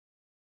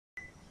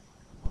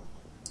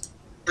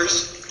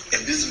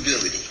and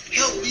visibility.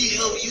 Help me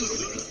help you.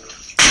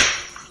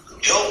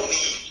 Help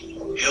me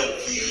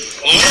help you.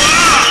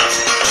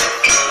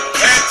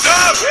 Hands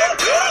up!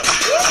 Hands up!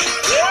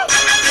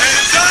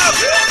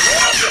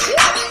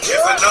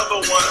 Here's another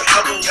one,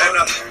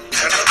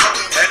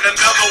 and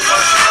another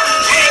one.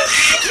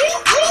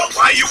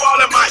 Why you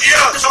all in my ear?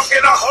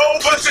 Talking a whole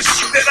bunch of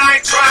shit that I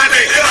ain't trying to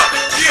hear.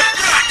 Get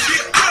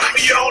back,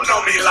 you don't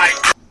know me like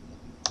that.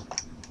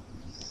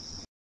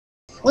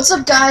 What's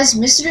up, guys?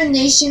 Mr.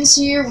 Nations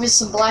here with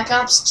some Black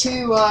Ops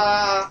 2,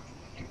 I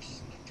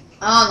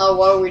don't know,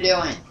 what are we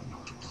doing?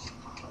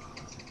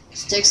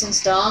 Sticks and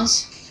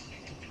stones?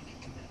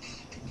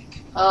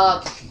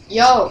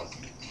 Yo,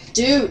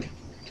 dude,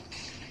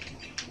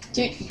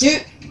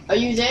 are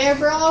you there,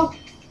 bro?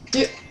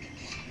 Dude,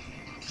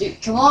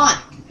 come on,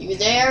 you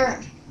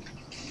there?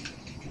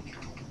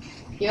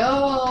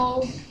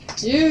 Yo,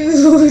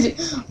 dude,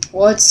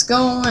 what's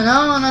going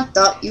on? I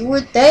thought you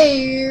were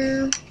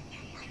there.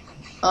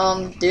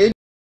 Dude.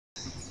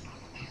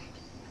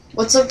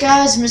 What's up,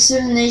 guys?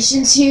 Mr.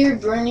 Nations here,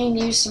 bringing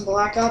you some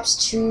Black Ops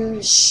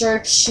 2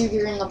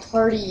 Sharpshooter in the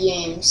Party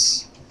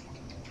games.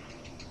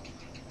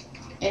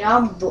 And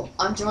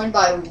I'm joined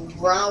by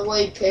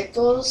Runaway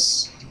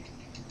Pickles.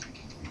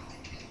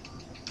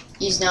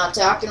 He's not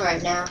talking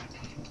right now.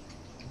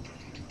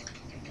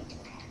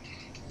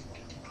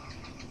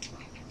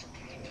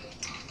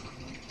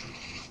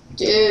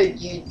 Dude,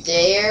 you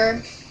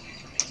there?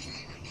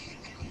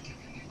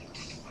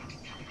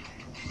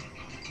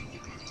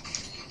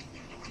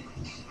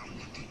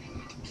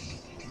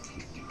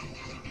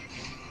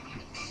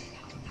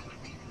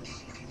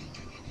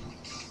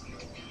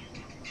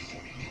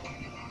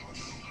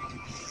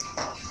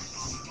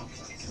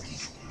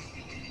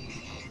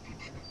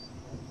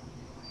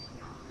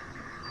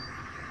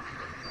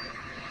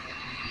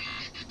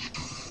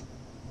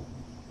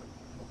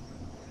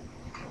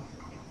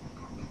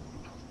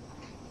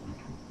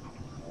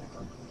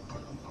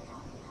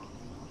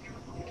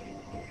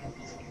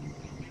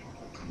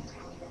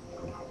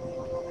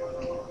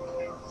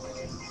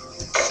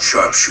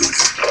 Sharpshooter.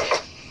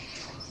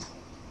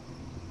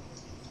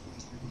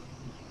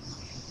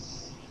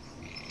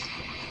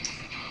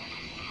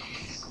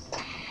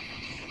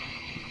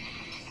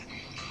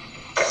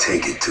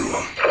 Take it to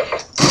him.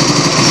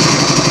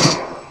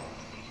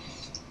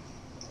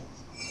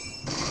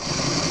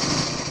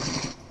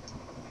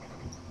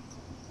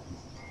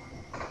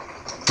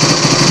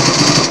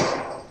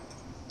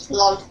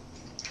 Lol.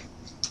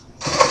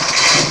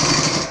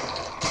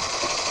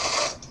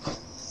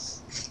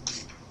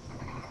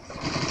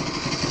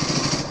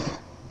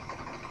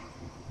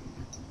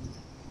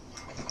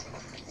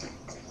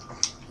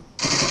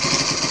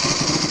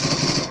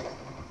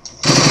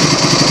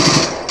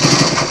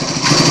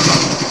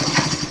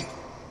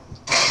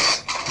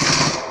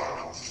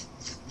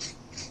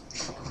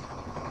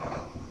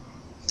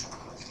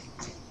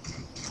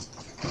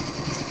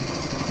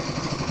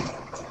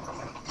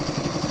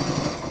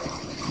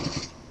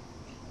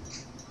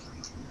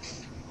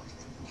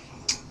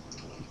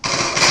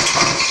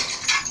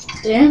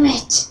 Damn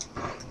it!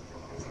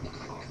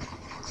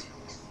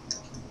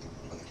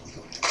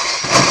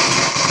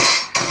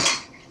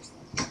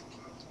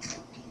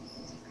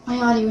 My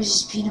audio is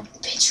just being a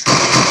bitch.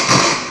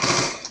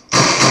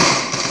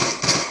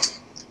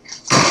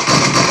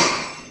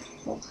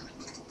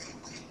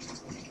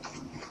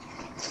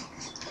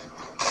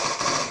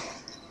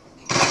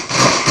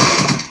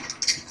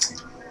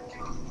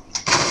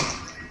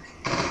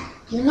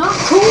 You're not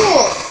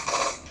cool!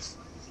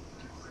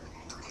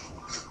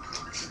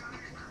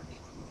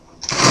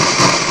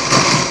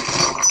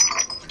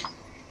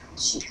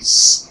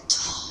 Stop.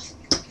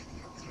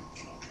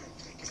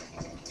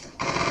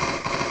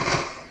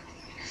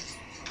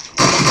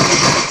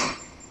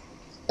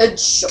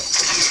 Headshot.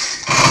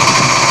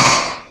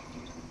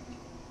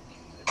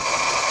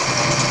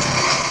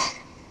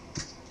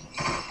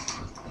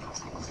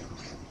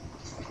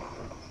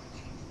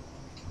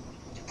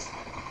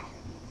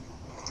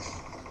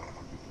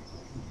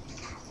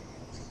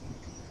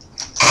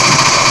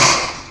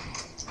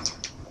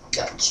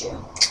 Gotcha.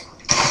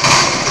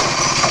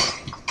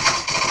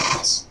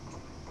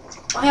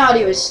 My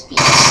audio is being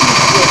too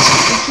bitchy.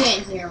 You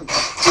can't hear me.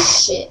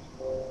 Shit.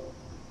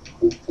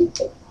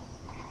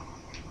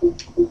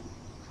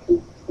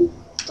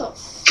 The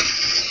f.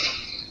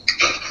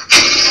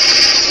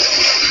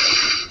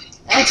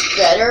 That's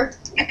better.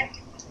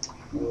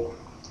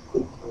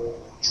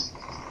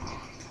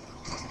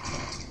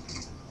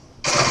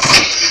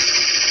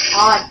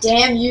 Aw,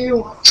 damn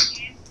you.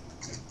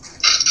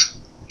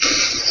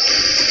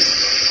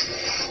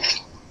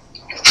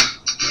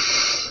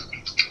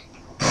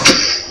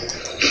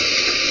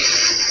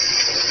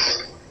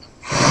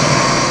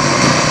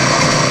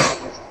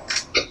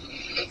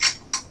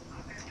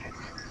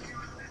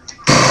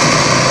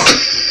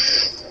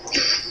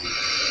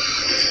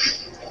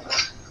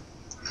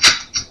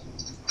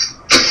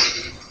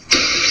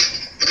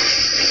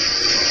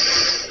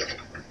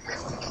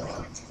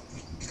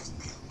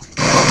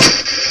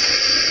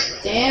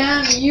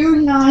 Damn you,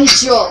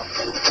 Nigel.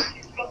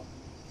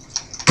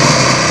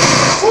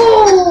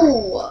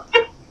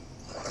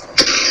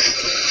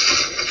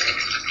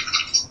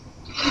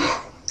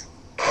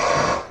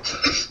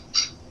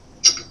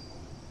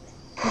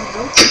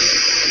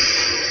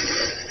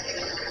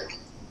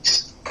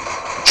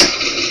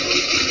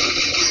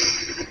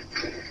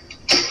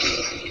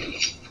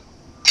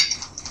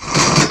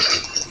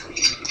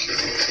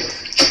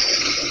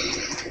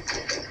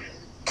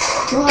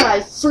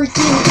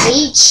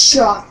 hate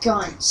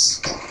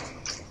shotguns.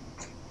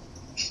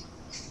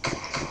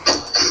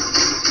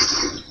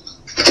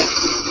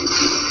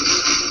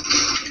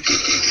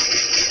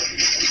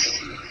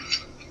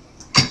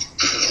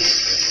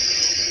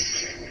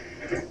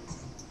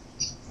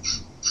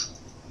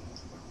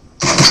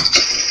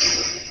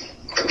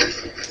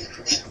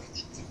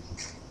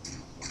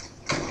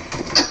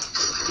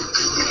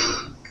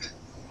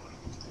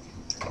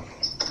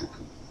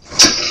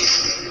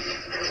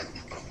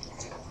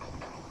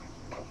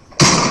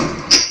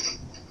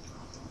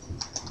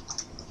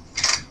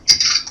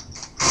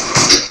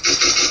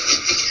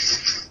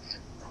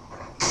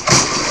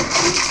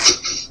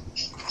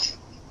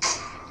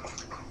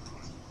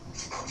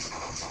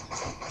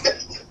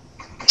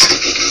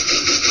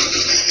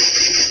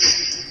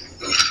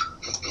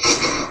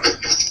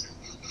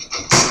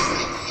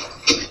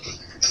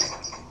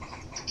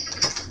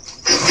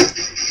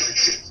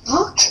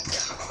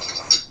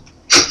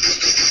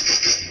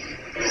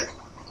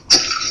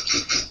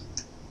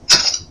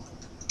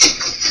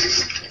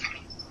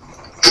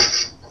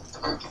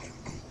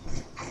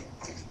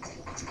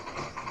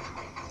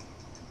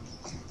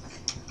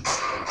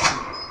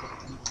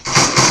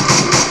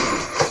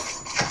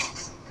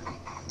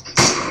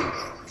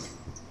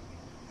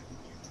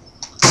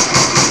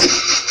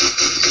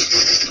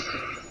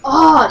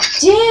 Oh,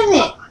 damn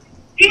it!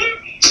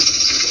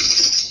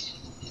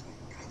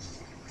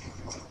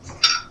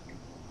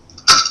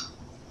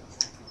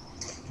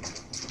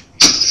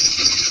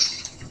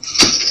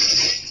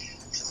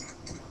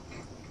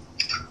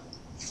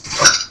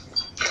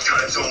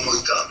 Time's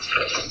almost up.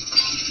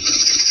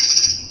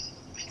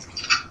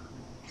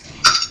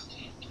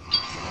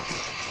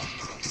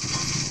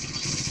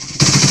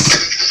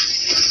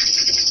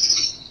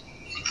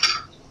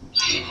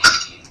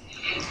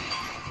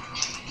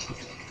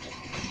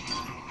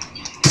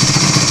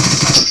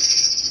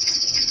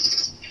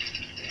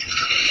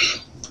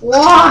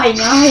 Why,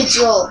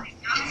 Nigel?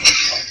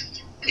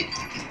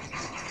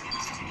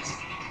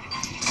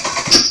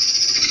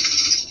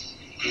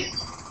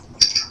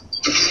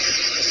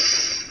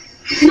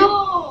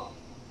 No!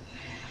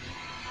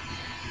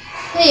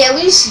 Hey, at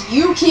least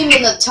you came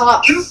in the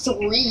top 3.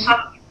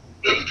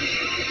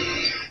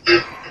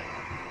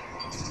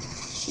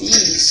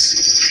 Jeez.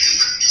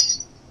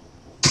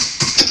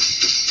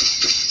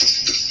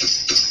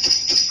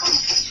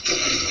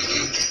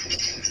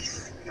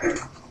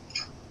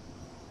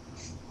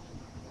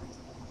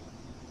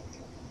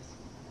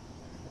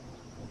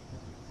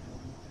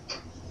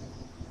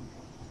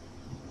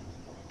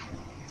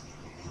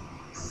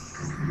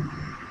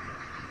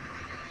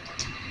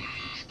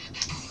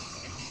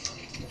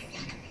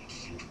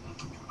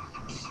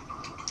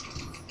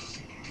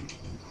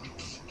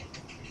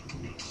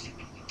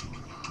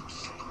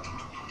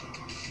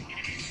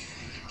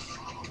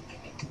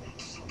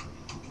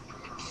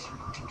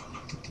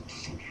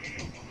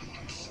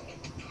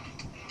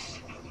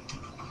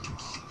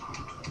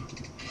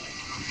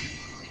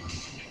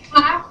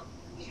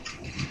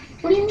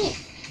 What do you mean?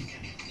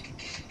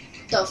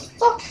 The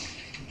fuck?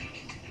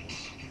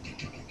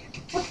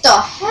 What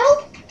the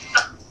hell?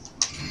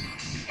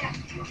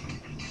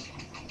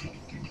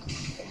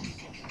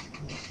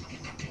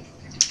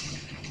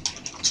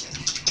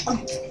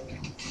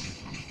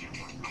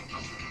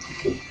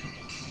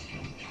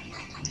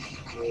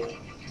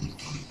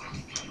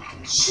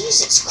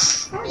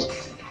 Jesus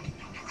Christ.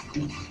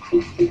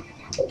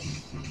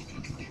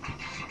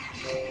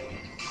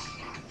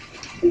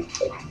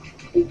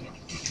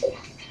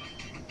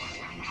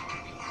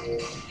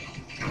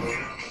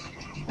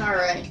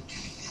 Alright.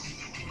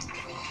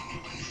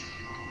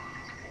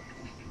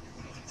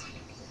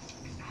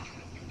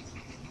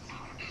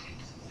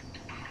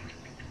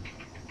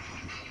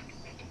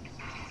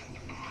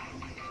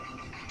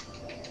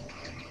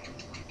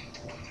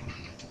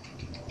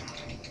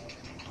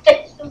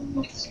 It's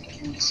almost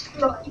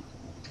destroyed.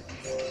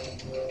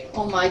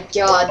 Oh my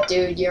god,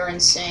 dude, you're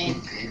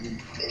insane.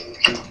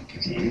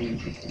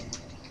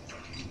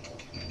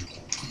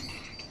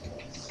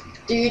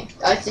 Dude,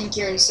 I think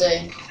you're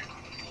insane.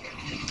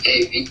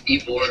 Hey, be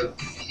bored.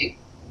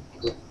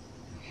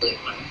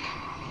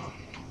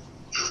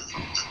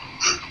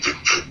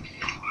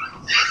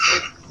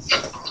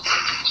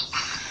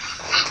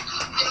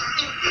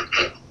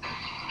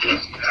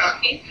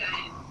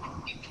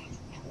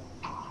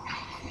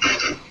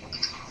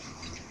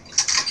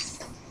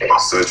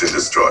 Search and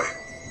destroy.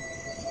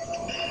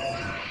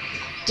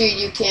 Dude,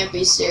 you can't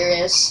be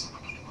serious.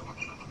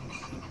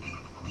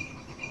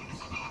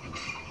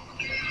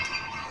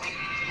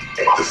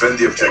 Defend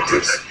the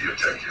objectives.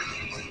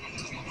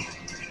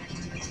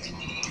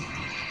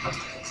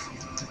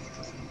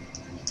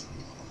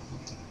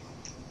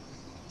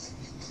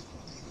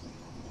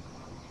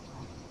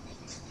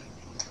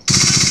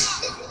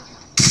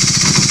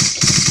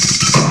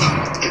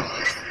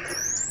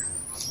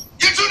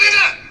 Get to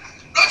dinner!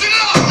 Roger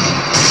that!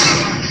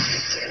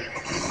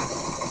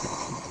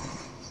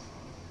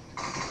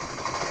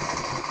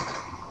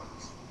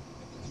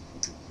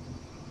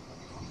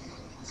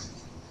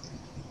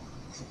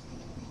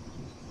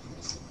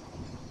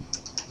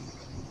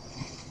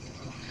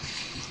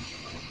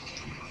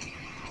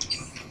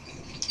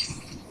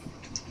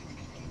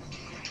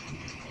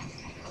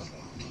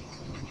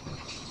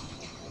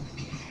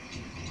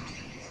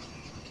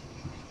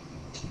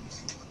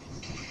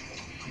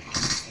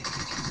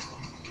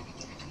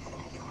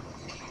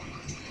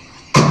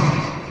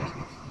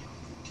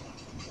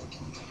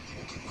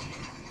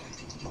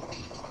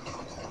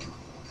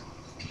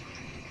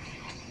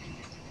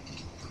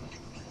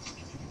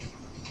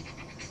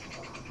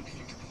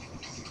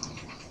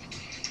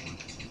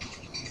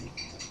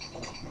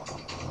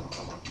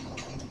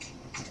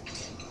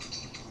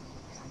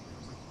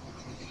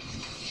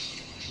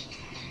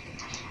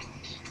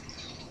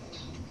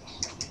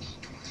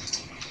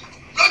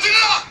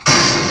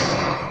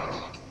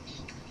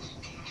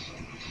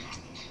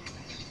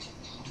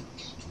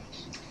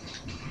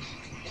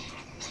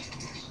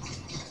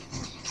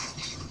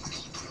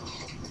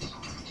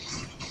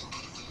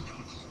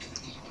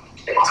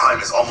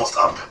 time is almost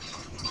up.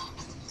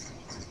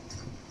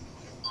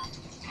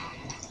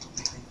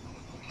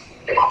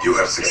 You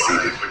have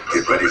succeeded.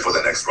 Get ready for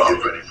the next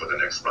round.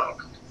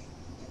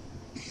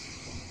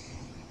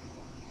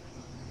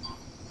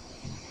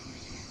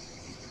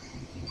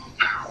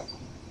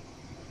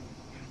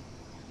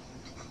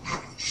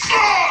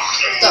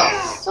 The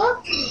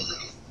fuck?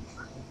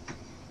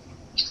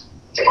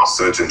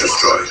 Search and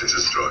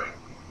destroy.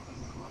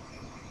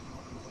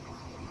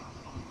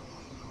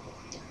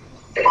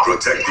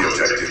 Protect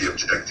the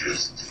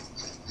objectives.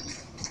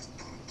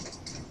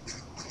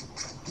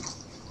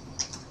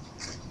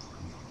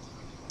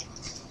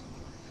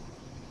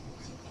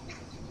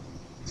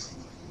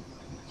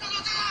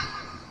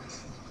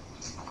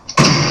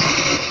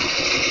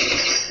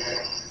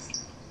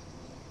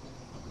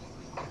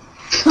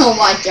 Oh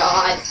my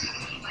god.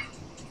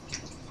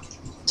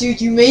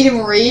 Dude, you made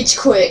him rage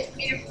quit.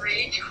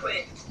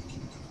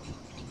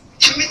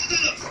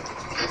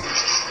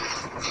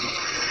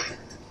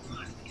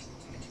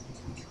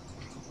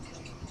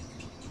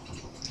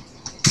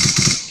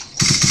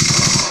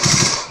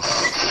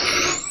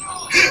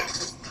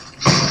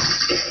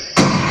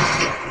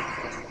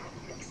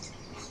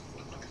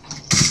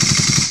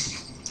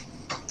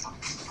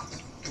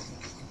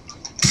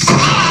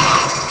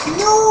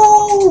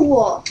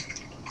 No!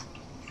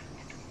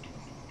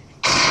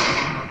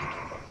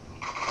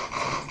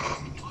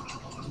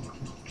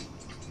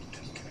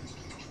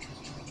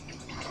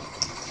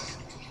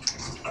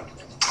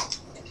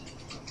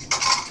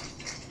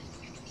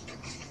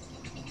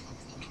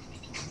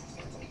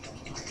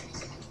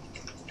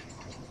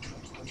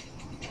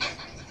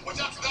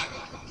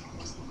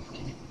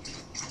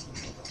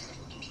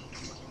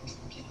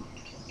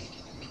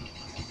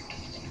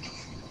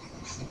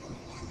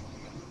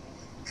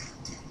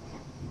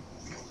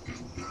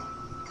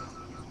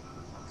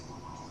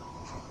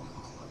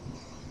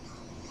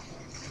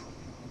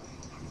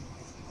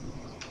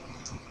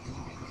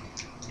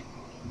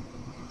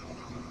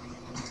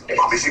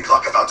 Mission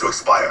clock about to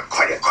expire.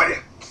 Quiet.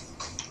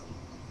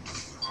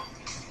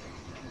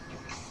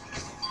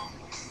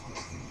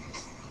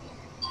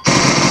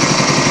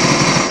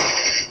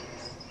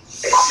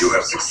 You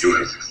have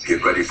succeeded.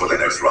 Get ready for the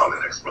next round.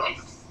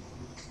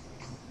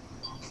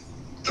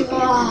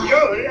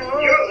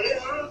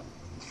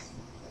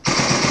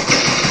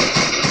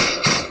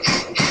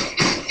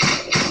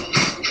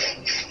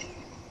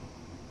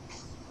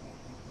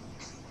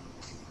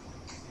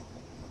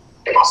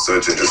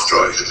 Search and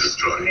destroy.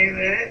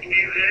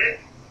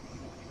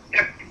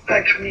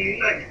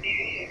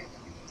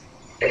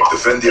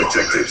 Defend the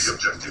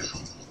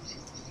objectives.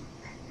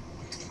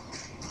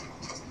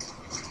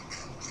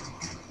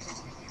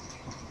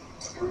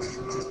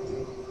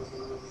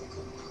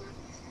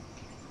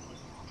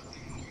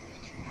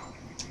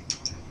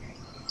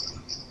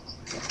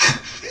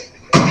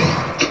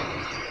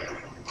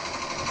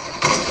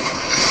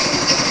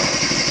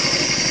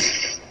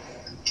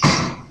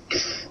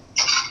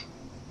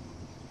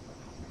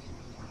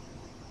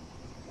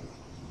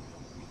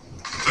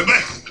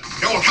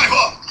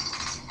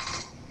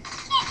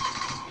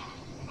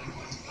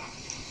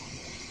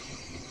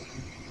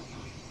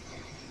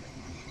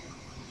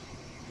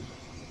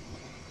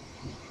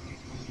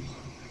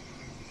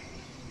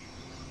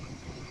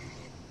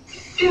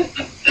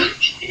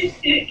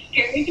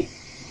 Scary.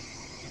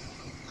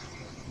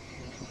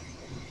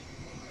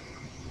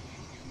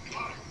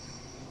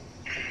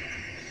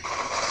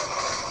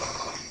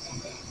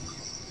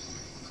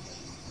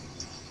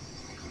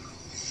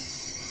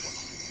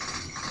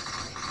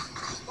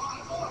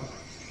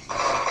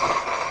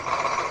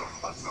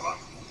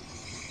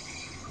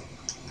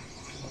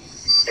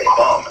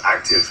 Bomb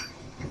active.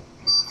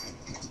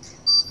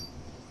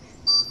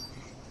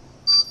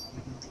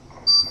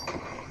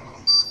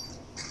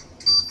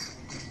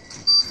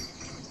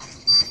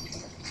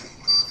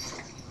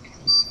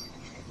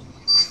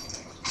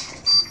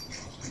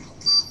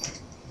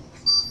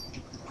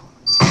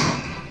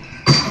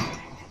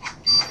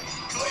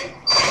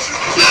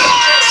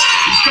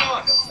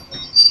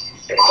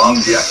 Bomb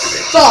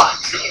deactivated. Fuck!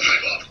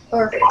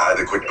 Or,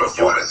 Adequate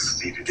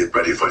performance. Get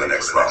ready for the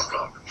next round.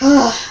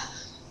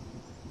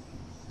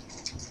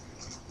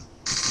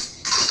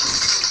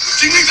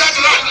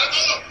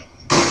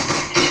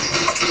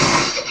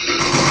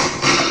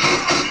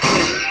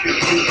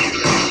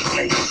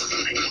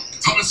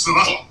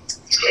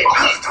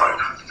 Half time.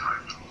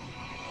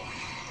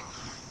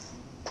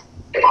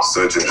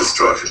 Search and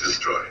destroy.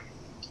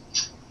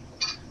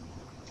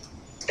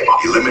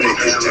 Eliminate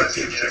the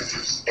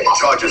objectives.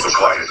 Charges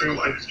acquired.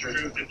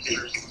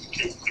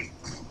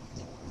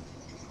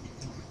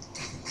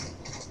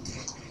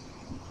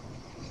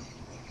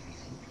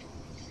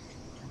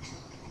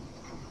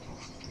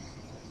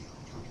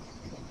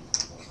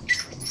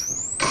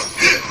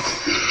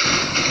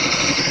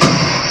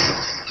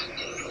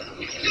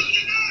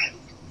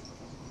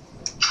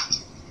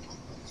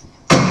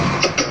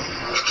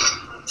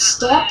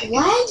 stop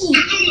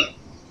lagging.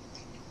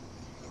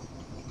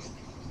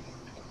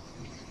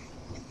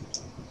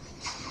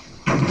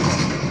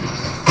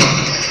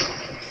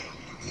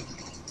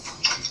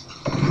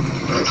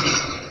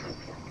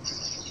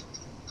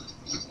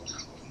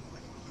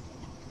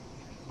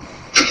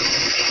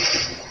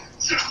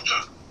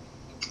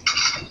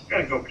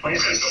 gotta go plant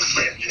it.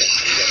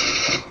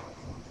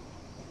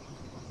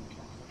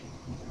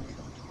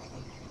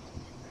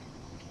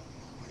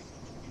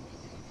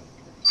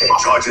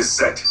 Charges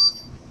set.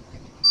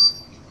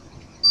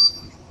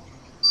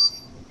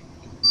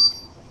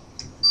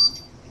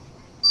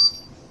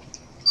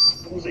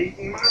 I was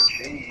eating my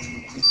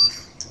cheese.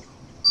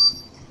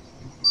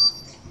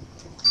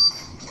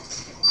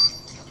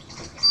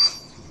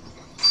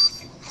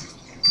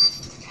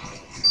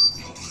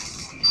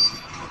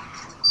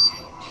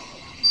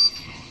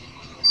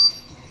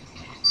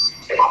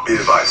 Be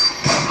advised,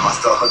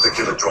 hostile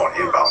hunter-killer drone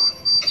inbound.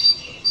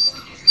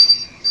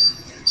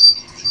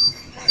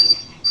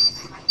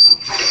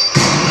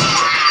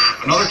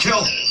 Another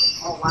kill.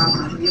 Oh wow,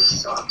 man, you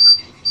suck.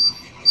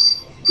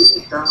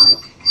 You died.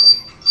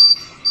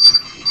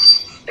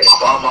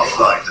 Bomb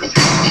offline.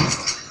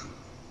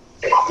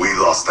 We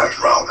lost that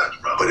round,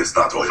 but it's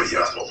not over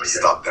yet.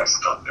 Stop them.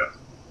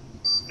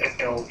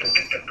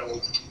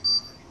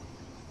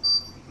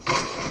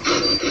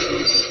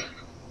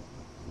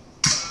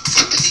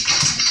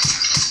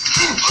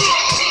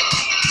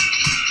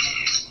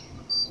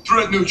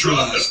 Threat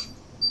neutralized.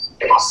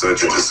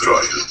 Search and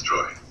destroy.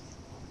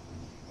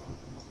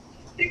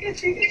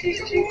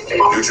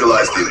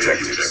 Neutralize the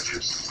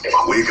objectives.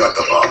 We got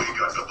the bomb.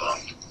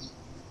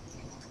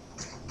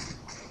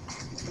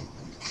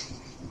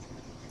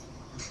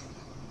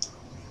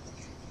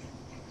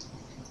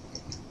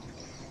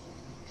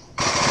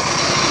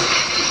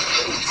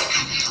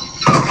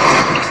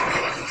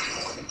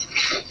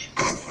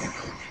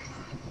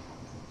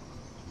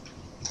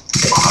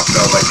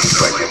 Hostile lightning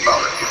strike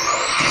inbound.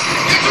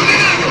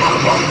 The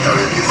bomb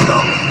carrier is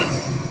down.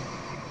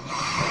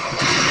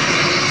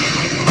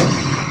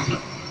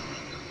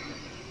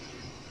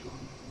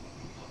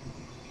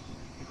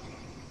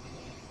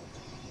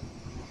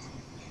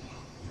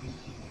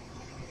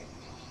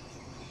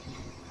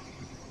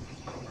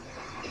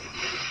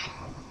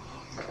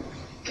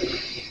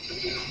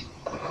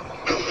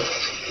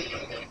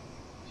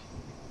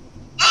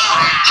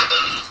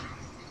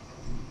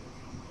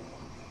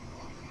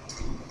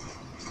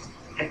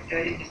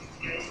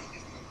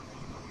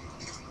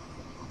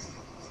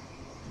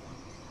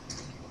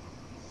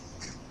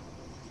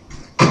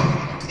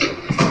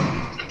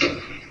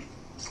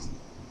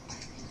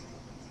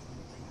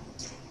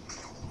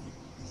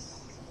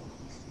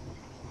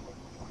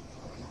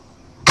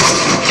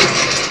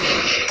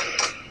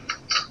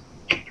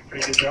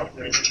 Pretty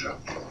good job.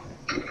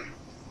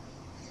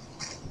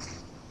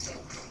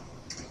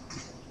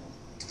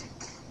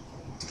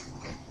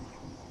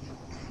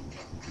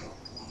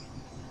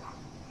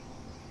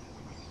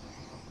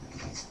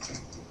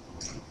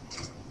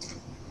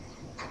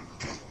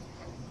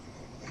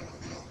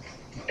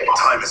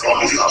 Time is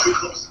almost up.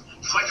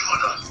 Fight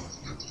harder.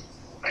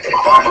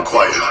 Bomb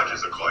acquired.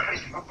 Charges acquired.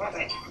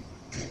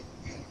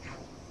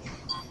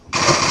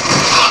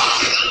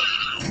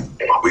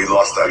 We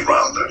lost that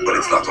round, but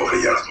it's not over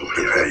yet.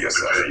 Prepare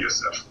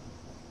yourself.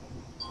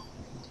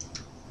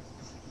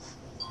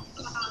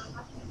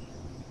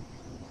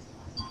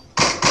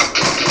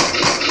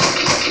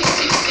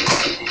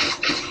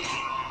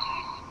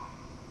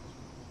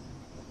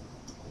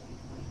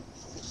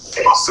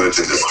 Search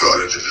and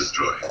destroy.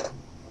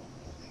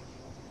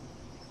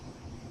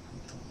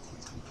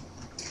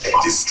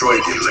 Destroy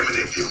the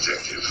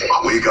objective.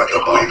 We got the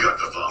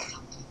bomb.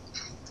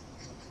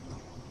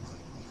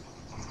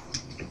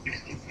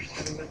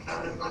 60% of the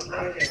time I'm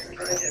not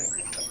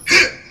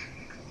here.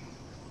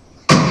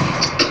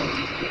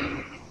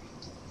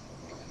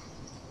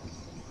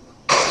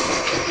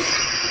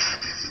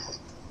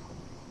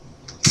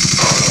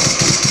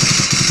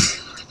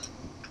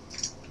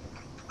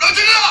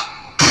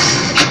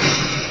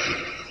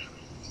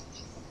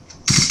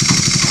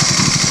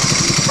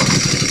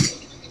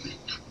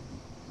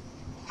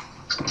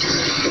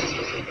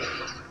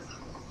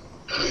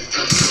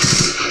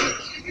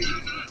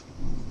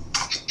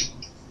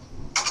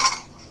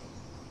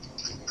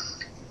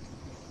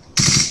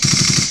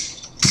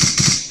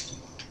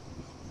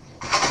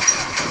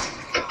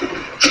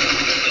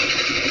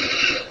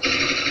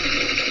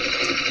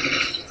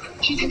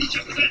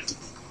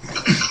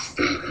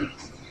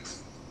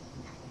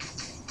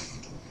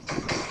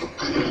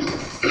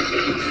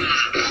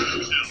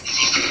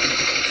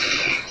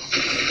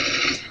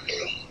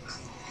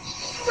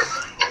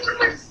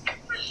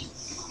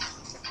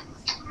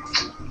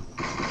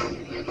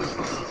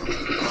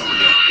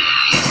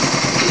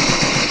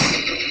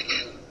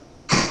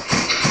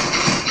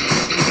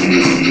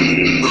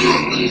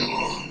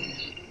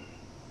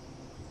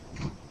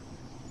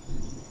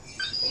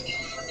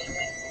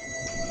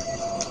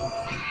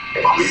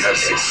 We have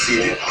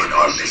succeeded in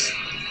our mission.